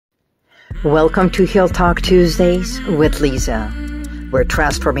Welcome to Heal Talk Tuesdays with Liza, where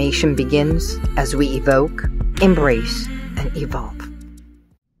transformation begins as we evoke, embrace, and evolve.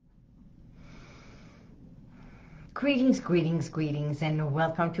 Greetings, and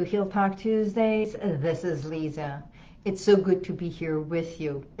welcome to Heal Talk Tuesdays. This is Liza. It's so good to be here with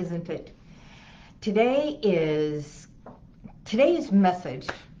you, isn't it? Today's message,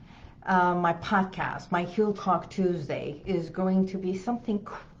 my podcast, my Heal Talk Tuesday, is going to be something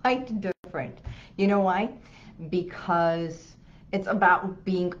quite different. You know why? Because it's about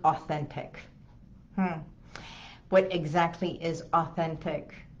being authentic. What exactly is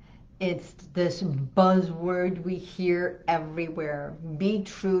authentic? It's this buzzword we hear everywhere. Be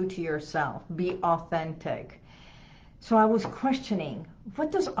true to yourself. Be authentic. So I was questioning,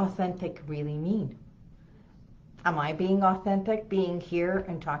 what does authentic really mean? Am I being authentic, being here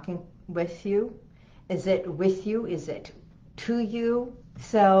and talking with you? Is it with you? Is it to you?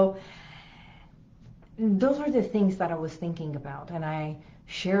 So those are the things that I was thinking about, and I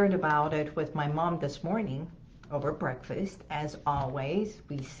shared about it with my mom this morning over breakfast. As always,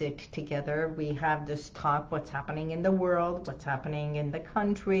 we sit together, we have this talk, what's happening in the world, what's happening in the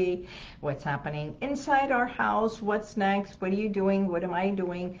country, what's happening inside our house, what's next, what are you doing, what am I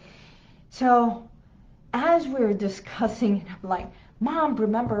doing? So as we were discussing, I'm like, Mom,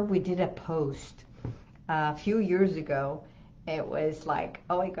 remember we did a post a few years ago. It was like,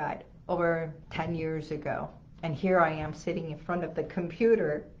 oh my God, over 10 years ago. And here I am sitting in front of the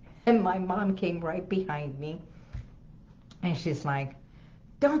computer, and my mom came right behind me. And she's like,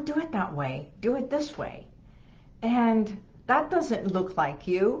 don't do it that way. Do it this way. And that doesn't look like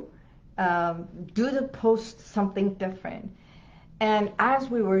you. Do the post something different. And as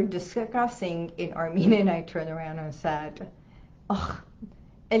we were discussing in Armenian, I turned around and said, oh,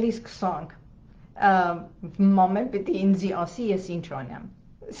 Elise song. Moment biti inzi asi yes inchonam.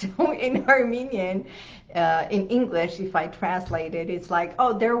 So in Armenian, in English, if I translate it, it's like,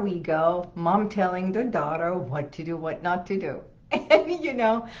 oh, there we go. Mom telling the daughter what to do, what not to do. And, you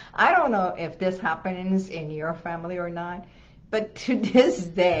know, I don't know if this happens in your family or not, but to this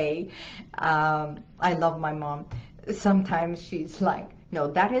day, I love my mom. Sometimes she's like, no,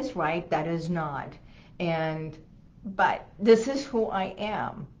 that is right, that is not. But this is who I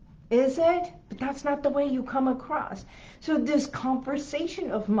am. Is it? But that's not the way you come across. So this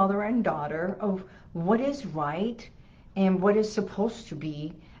conversation of mother and daughter, of what is right and what is supposed to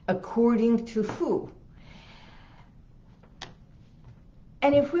be according to who.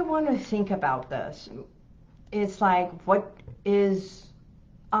 And if we want to think about this, it's like, what is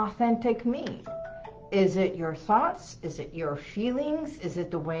authentic me? Is it your thoughts? Is it your feelings? Is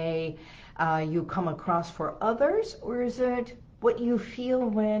it the way you come across for others? Or is it what you feel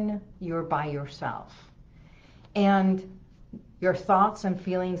when you're by yourself? And your thoughts and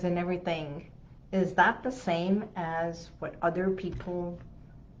feelings and everything, is that the same as what other people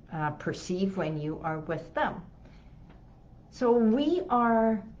perceive when you are with them? So we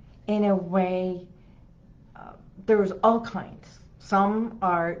are, in a way, there's all kinds. Some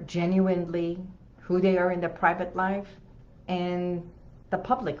are genuinely who they are in the private life and the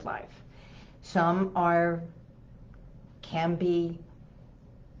public life. Some can be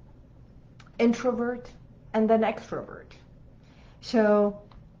introvert and then extrovert. So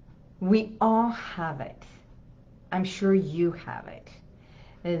we all have it. I'm sure you have it.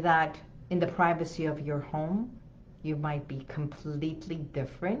 That in the privacy of your home, you might be completely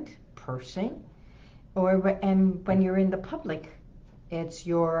different person. And when you're in the public, it's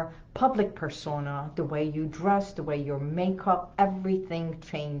your public persona, the way you dress, the way your makeup, everything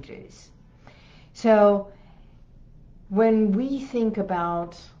changes. So when we think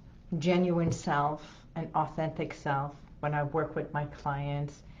about genuine self and authentic self, when I work with my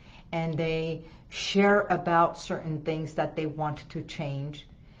clients and they share about certain things that they want to change,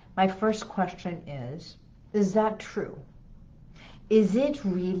 my first question is that true? Is it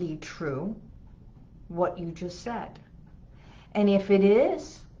really true what you just said? And if it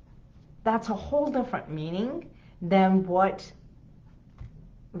is, that's a whole different meaning than what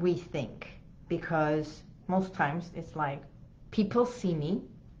we think. Because most times it's like, people see me,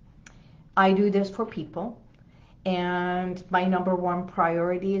 I do this for people, and my number one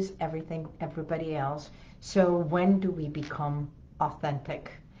priority is everybody else. So when do we become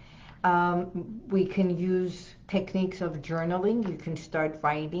authentic? We can use techniques of journaling. You can start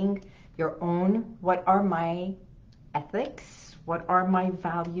writing your own, what are my ethics? What are my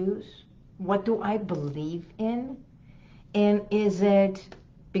values? What do I believe in? And is it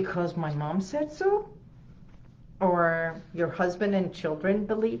because my mom said so? Or your husband and children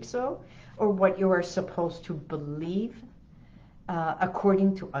believe so? Or what you are supposed to believe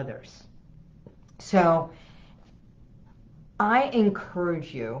according to others? So I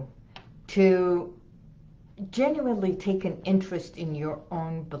encourage you to genuinely take an interest in your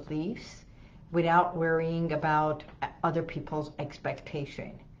own beliefs without worrying about other people's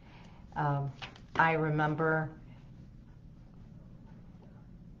expectation. I remember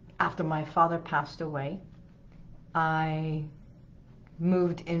after my father passed away, I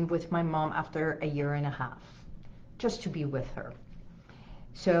moved in with my mom after a year and a half, just to be with her.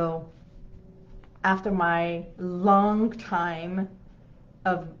 So after my long time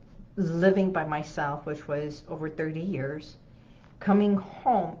of living by myself, which was over 30 years, coming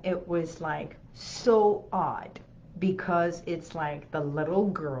home, it was like so odd, because it's like the little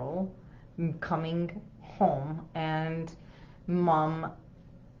girl coming home and mom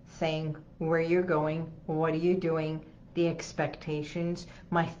saying, where you're going, what are you doing, the expectations,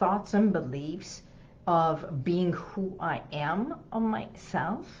 my thoughts and beliefs of being who I am on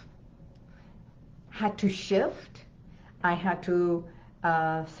myself had to shift. I had to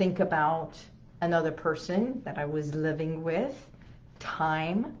think about another person that I was living with.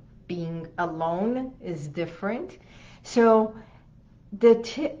 Time, being alone is different. So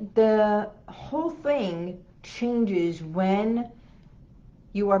the whole thing changes when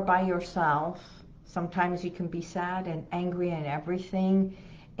you are by yourself. Sometimes you can be sad and angry and everything,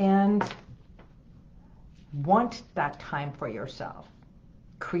 and want that time for yourself.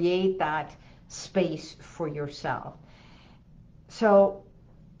 Create that space for yourself. So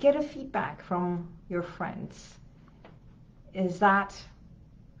get a feedback from your friends. Is that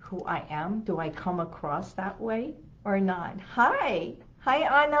who I am? Do I come across that way or not? Hi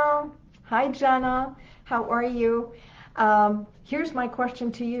Anna. Hi Jana. How are you? Here's my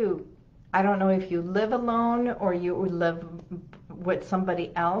question to you. I don't know if you live alone or you live with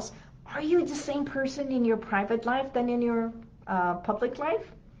somebody else. Are you the same person in your private life than in your public life?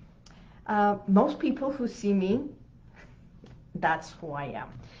 Most people who see me, that's who I am.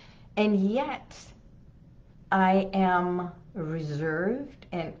 And yet, I am reserved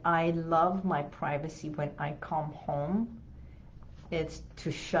and I love my privacy when I come home. It's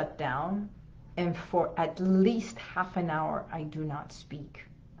to shut down, and for at least half an hour I do not speak.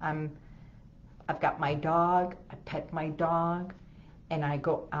 I've got my dog, I pet my dog, and I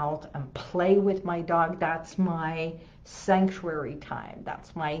go out and play with my dog. That's my sanctuary time.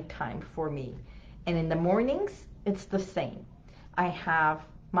 That's my time for me. And in the mornings, it's the same. I have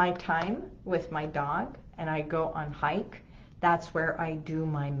my time with my dog and I go on hike. That's where I do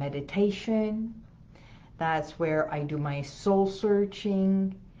my meditation. That's where I do my soul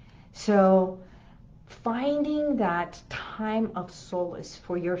searching. So finding that time of solace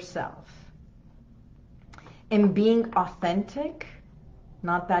for yourself and being authentic,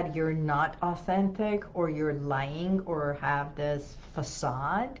 not that you're not authentic or you're lying or have this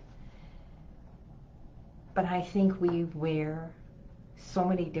facade, but I think we wear so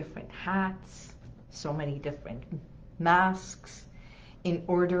many different hats, so many different masks in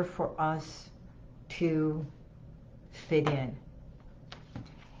order for us to fit in.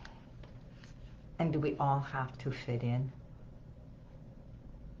 And do we all have to fit in?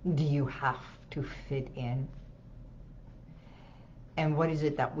 Do you have to fit in? And what is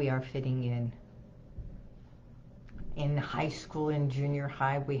it that we are fitting in? In high school and junior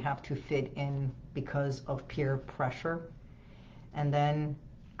high, we have to fit in because of peer pressure. And then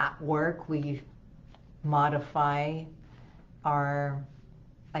at work, we modify our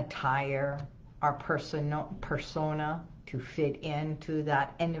attire, our persona to fit into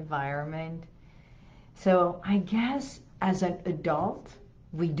that environment. So I guess as an adult,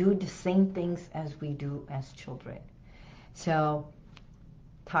 we do the same things as we do as children. So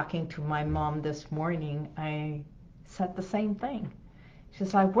talking to my mom this morning, I said the same thing.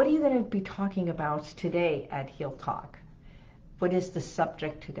 She's like, what are you going to be talking about today at Heal Talk? What is the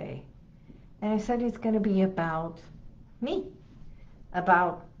subject today? And I said, it's going to be about me,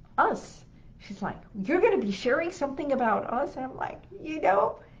 about us. She's like, you're going to be sharing something about us? And I'm like,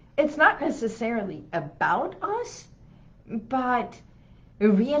 it's not necessarily about us, but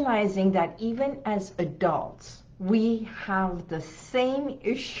realizing that even as adults, we have the same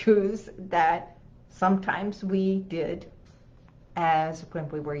issues that sometimes we did as when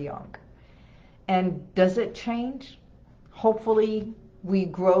we were young. And does it change? Hopefully we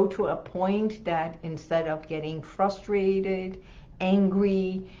grow to a point that instead of getting frustrated,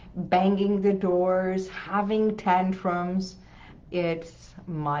 angry, banging the doors, having tantrums, it's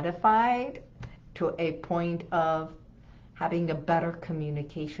modified to a point of having a better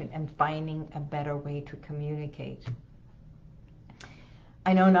communication and finding a better way to communicate.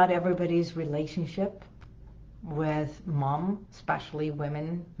 I know not everybody's relationship with mom, especially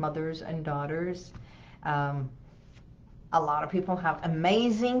women, mothers and daughters. Um, a lot of people have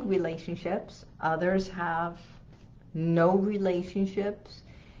amazing relationships. Others have no relationships.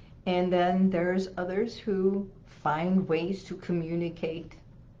 And then there's others who find ways to communicate.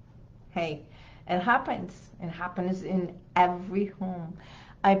 Hey, it happens. It happens in every home.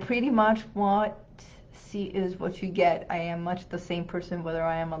 I pretty much what see is what you get. I am much the same person whether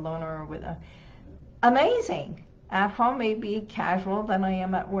I am alone or with a... Amazing. At home may be casual than I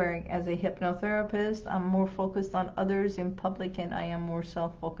am at work. As a hypnotherapist, I'm more focused on others in public and I am more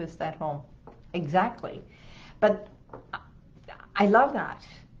self-focused at home. Exactly. But I love that.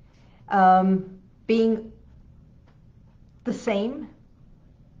 Being the same,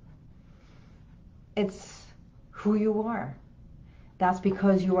 it's who you are. That's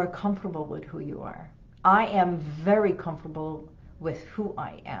because you are comfortable with who you are. I am very comfortable with who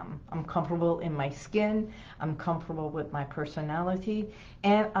I am. I'm comfortable in my skin, I'm comfortable with my personality,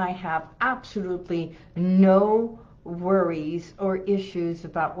 and I have absolutely no worries or issues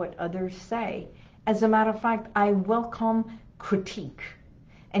about what others say. As a matter of fact, I welcome critique.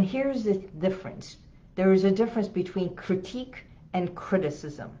 And here's the difference. There is a difference between critique and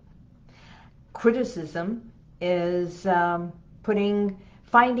criticism. Criticism is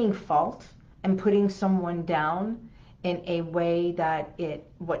finding fault and putting someone down in a way that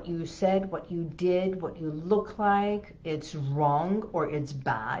what you said, what you did, what you look like, it's wrong or it's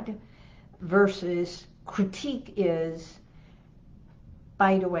bad, versus critique is,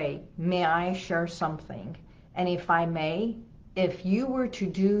 by the way, may I share something? And if I may, if you were to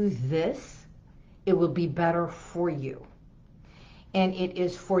do this, it will be better for you. And it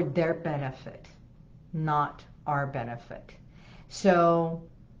is for their benefit, not our benefit. So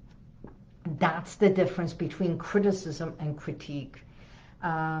that's the difference between criticism and critique.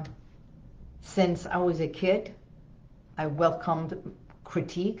 Since I was a kid, I welcomed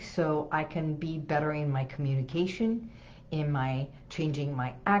critique so I can be better in my communication, in my changing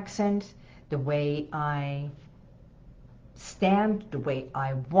my accent, the way I stand, the way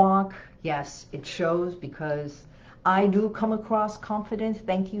I walk. Yes, it shows because I do come across confident.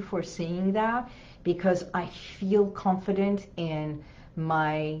 Thank you for seeing that, because I feel confident in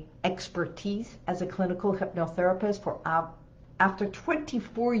my expertise as a clinical hypnotherapist. After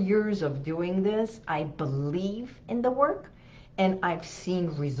 24 years of doing this, I believe in the work and I've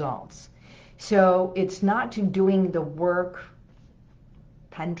seen results. So it's not to doing the work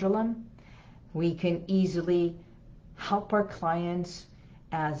pendulum. We can easily help our clients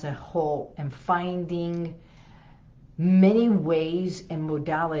as a whole and finding many ways and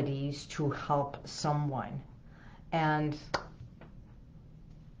modalities to help someone. And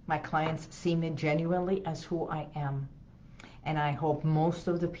my clients see me genuinely as who I am. And I hope most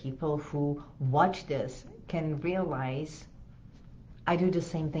of the people who watch this can realize I do the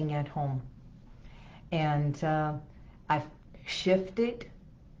same thing at home. And I've shifted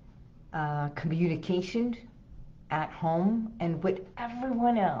communication at home and with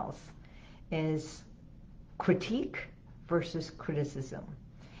everyone else is critique versus criticism.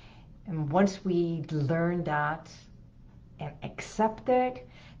 And once we learn that and accept it,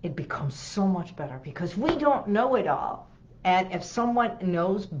 it becomes so much better because we don't know it all. And if someone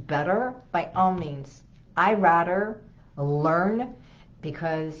knows better, by all means, I rather learn,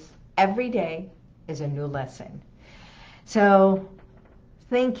 because every day is a new lesson. So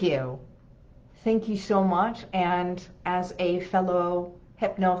thank you. Thank you so much. And as a fellow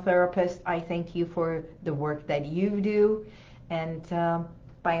hypnotherapist, I thank you for the work that you do. And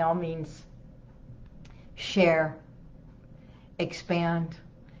by all means, share, expand,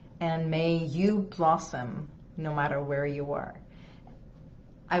 and may you blossom no matter where you are.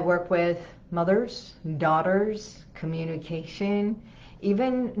 I work with mothers, daughters, communication,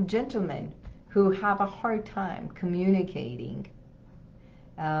 even gentlemen who have a hard time communicating.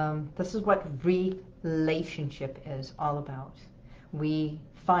 This is what relationship is all about. We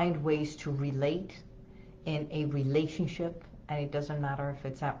find ways to relate in a relationship, and it doesn't matter if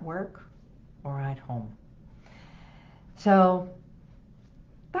it's at work or at home. So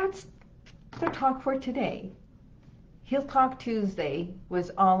that's the talk for today. Heal Talk Tuesday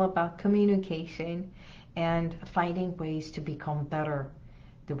was all about communication and finding ways to become better,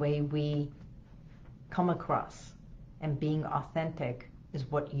 the way we come across, and being authentic is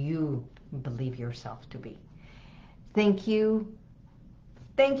what you believe yourself to be. Thank you.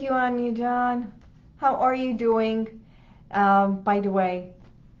 Thank you, Anya John. How are you doing? By the way,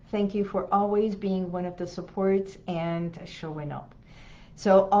 thank you for always being one of the supports and showing up.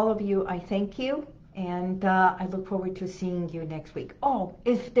 So all of you, I thank you. And I look forward to seeing you next week. Oh,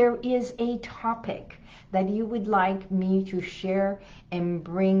 if there is a topic that you would like me to share and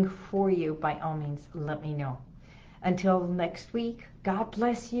bring for you, by all means, let me know. Until next week, God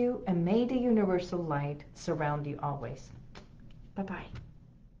bless you, and may the universal light surround you always. Bye-bye.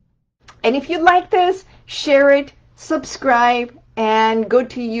 And if you like this, share it, subscribe, and go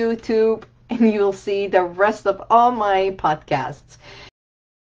to YouTube, and you'll see the rest of all my podcasts.